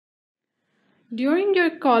During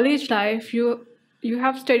your college life, you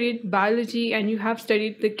have studied biology and you have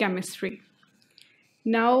studied the chemistry.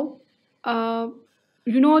 Now, uh,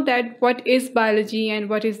 you know that what is biology and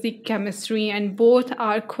what is the chemistry, and both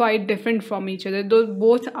are quite different from each other. Those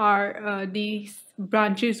both are these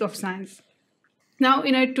branches of science. Now,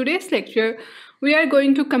 in our today's lecture, we are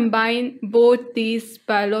going to combine both these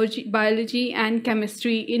biology and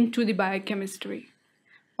chemistry into the biochemistry.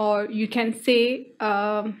 Or you can say,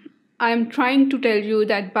 I'm trying to tell you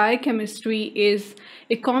that biochemistry is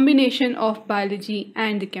a combination of biology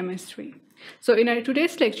and the chemistry. So in our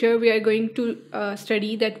today's lecture, we are going to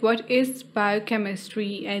study that what is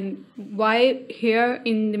biochemistry and why here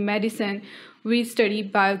in the medicine we study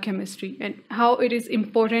biochemistry and how it is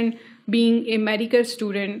important being a medical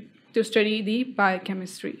student to study the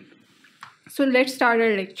biochemistry. So let's start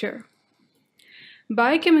our lecture.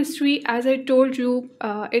 Biochemistry, as I told you,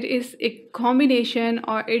 it is a combination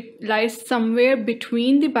or it lies somewhere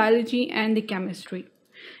between the biology and the chemistry.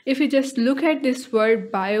 If you just look at this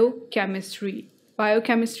word biochemistry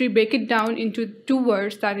break it down into two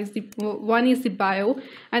words, that is the one is the bio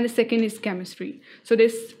and the second is chemistry. So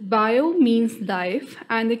this bio means life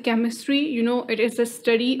and the chemistry, it is the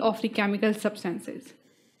study of the chemical substances.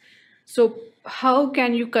 So how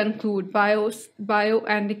can you conclude bio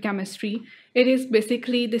and the chemistry? It is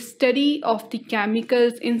basically the study of the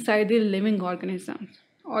chemicals inside the living organisms.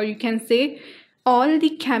 Or you can say all the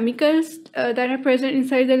chemicals that are present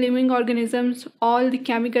inside the living organisms, all the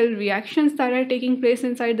chemical reactions that are taking place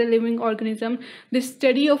inside the living organism, the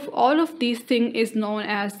study of all of these things is known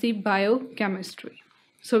as the biochemistry.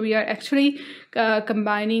 So we are actually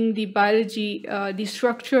combining the biology, the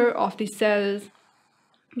structure of the cells,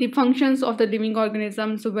 the functions of the living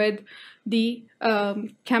organisms with the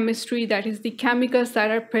chemistry, that is the chemicals that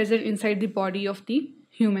are present inside the body of the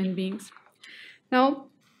human beings. Now,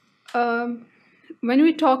 when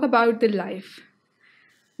we talk about the life,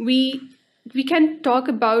 we can talk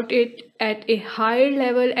about it at a higher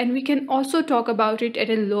level and we can also talk about it at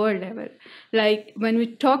a lower level. Like when we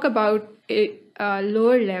talk about a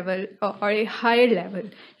lower level or a higher level,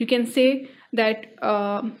 you can say that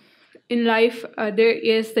in life there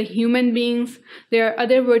is the human beings, there are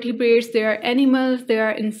other vertebrates, there are animals, there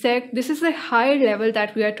are insects. This is a higher level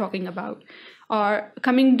that we are talking about. Or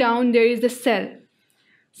coming down, there is the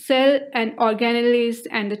cell and organelles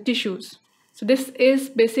and the tissues. So this is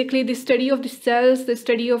basically the study of the cells, the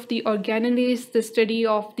study of the organelles, the study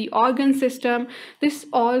of the organ system. This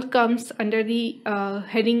all comes under the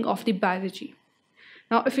heading of the biology.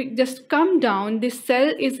 Now, if we just come down, this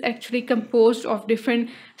cell is actually composed of different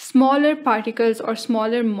smaller particles or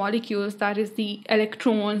smaller molecules, that is the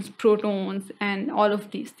electrons, protons, and all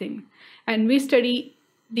of these things. And we study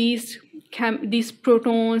these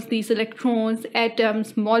protons, these electrons,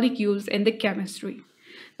 atoms, molecules in the chemistry.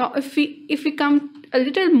 Now, if we come a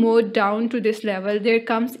little more down to this level, there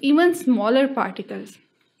comes even smaller particles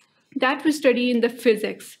that we study in the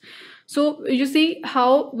physics. So you see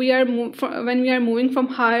how we are when we are moving from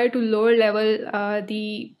higher to lower level,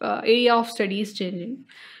 the area of study is changing.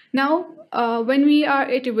 Now, when we are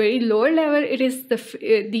at a very lower level, it is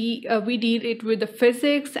we deal it with the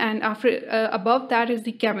physics, and after above that is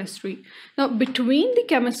the chemistry. Now, between the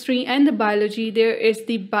chemistry and the biology, there is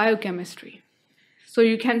the biochemistry. So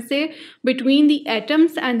you can say between the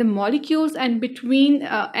atoms and the molecules and between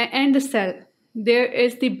and the cell, there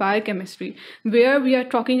is the biochemistry, where we are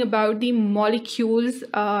talking about the molecules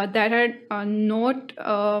that are not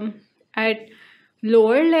at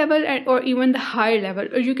lower level or even the higher level.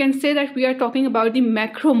 Or you can say that we are talking about the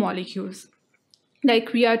macromolecules.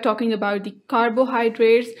 Like we are talking about the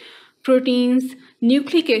carbohydrates, proteins,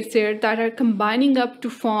 nucleic acids that are combining up to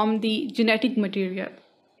form the genetic material.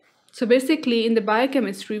 So basically, in the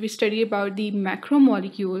biochemistry, we study about the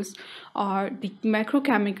macromolecules or the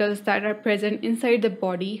macrochemicals that are present inside the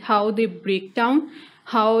body, how they break down,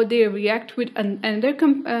 how they react with another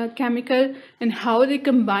chemical, and how they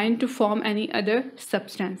combine to form any other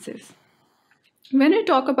substances. When we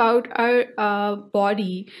talk about our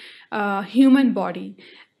body, human body,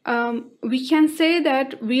 we can say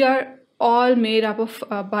that we are all made up of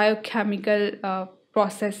biochemical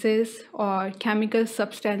processes or chemical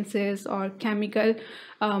substances or chemical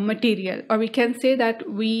material. Or we can say that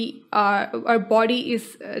our body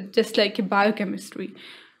is just like a biochemistry.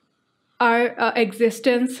 Our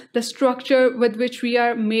existence, the structure with which we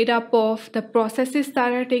are made up of, the processes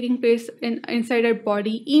that are taking place inside our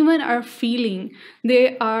body, even our feeling,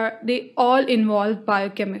 they all involve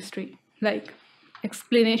biochemistry. Like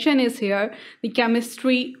explanation is here, the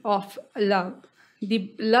chemistry of love.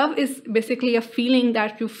 The love is basically a feeling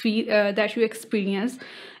that you feel, that you experience.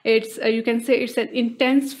 It's you can say it's an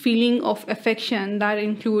intense feeling of affection that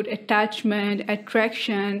include attachment,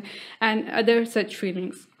 attraction, and other such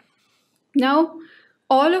feelings. Now,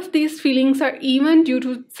 all of these feelings are even due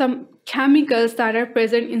to some chemicals that are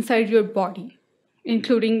present inside your body,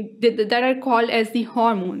 including that are called as the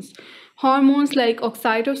hormones. Hormones like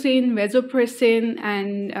oxytocin, vasopressin,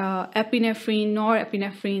 and epinephrine,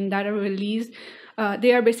 norepinephrine that are released.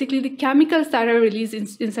 They are basically the chemicals that are released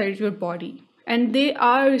inside your body. And they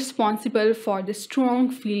are responsible for the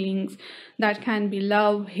strong feelings that can be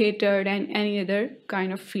love, hatred, and any other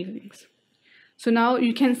kind of feelings. So now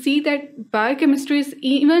you can see that biochemistry is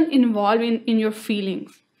even involved in your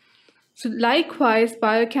feelings. So likewise,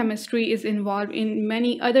 biochemistry is involved in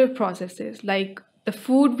many other processes, like the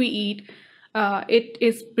food we eat. It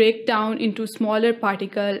is break down into smaller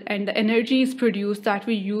particle, and the energy is produced that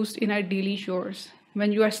we use in our daily chores.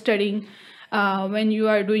 When you are studying, when you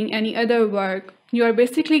are doing any other work, you are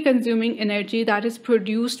basically consuming energy that is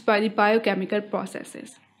produced by the biochemical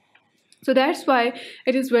processes. So that's why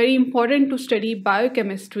it is very important to study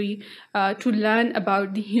biochemistry to learn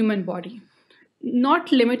about the human body.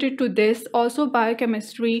 Not limited to this, also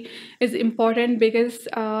biochemistry is important because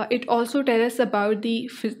it also tells us about the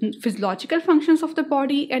physiological functions of the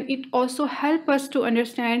body, and it also helps us to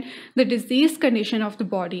understand the disease condition of the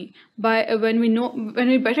body. By when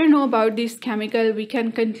we better know about this chemical, we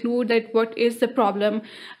can conclude that what is the problem.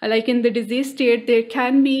 Like in the disease state, there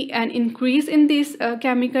can be an increase in these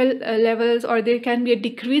chemical levels, or there can be a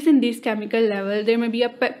decrease in these chemical levels. There may be a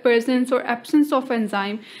presence or absence of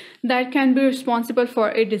enzyme that can be responsible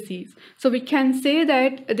for a disease. So we can say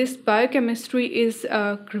that this biochemistry is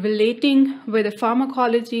relating with the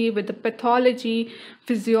pharmacology, with the pathology,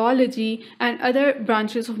 physiology, and other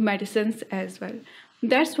branches of medicines as well.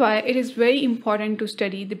 That's why it is very important to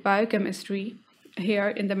study the biochemistry here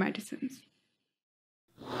in the medicines.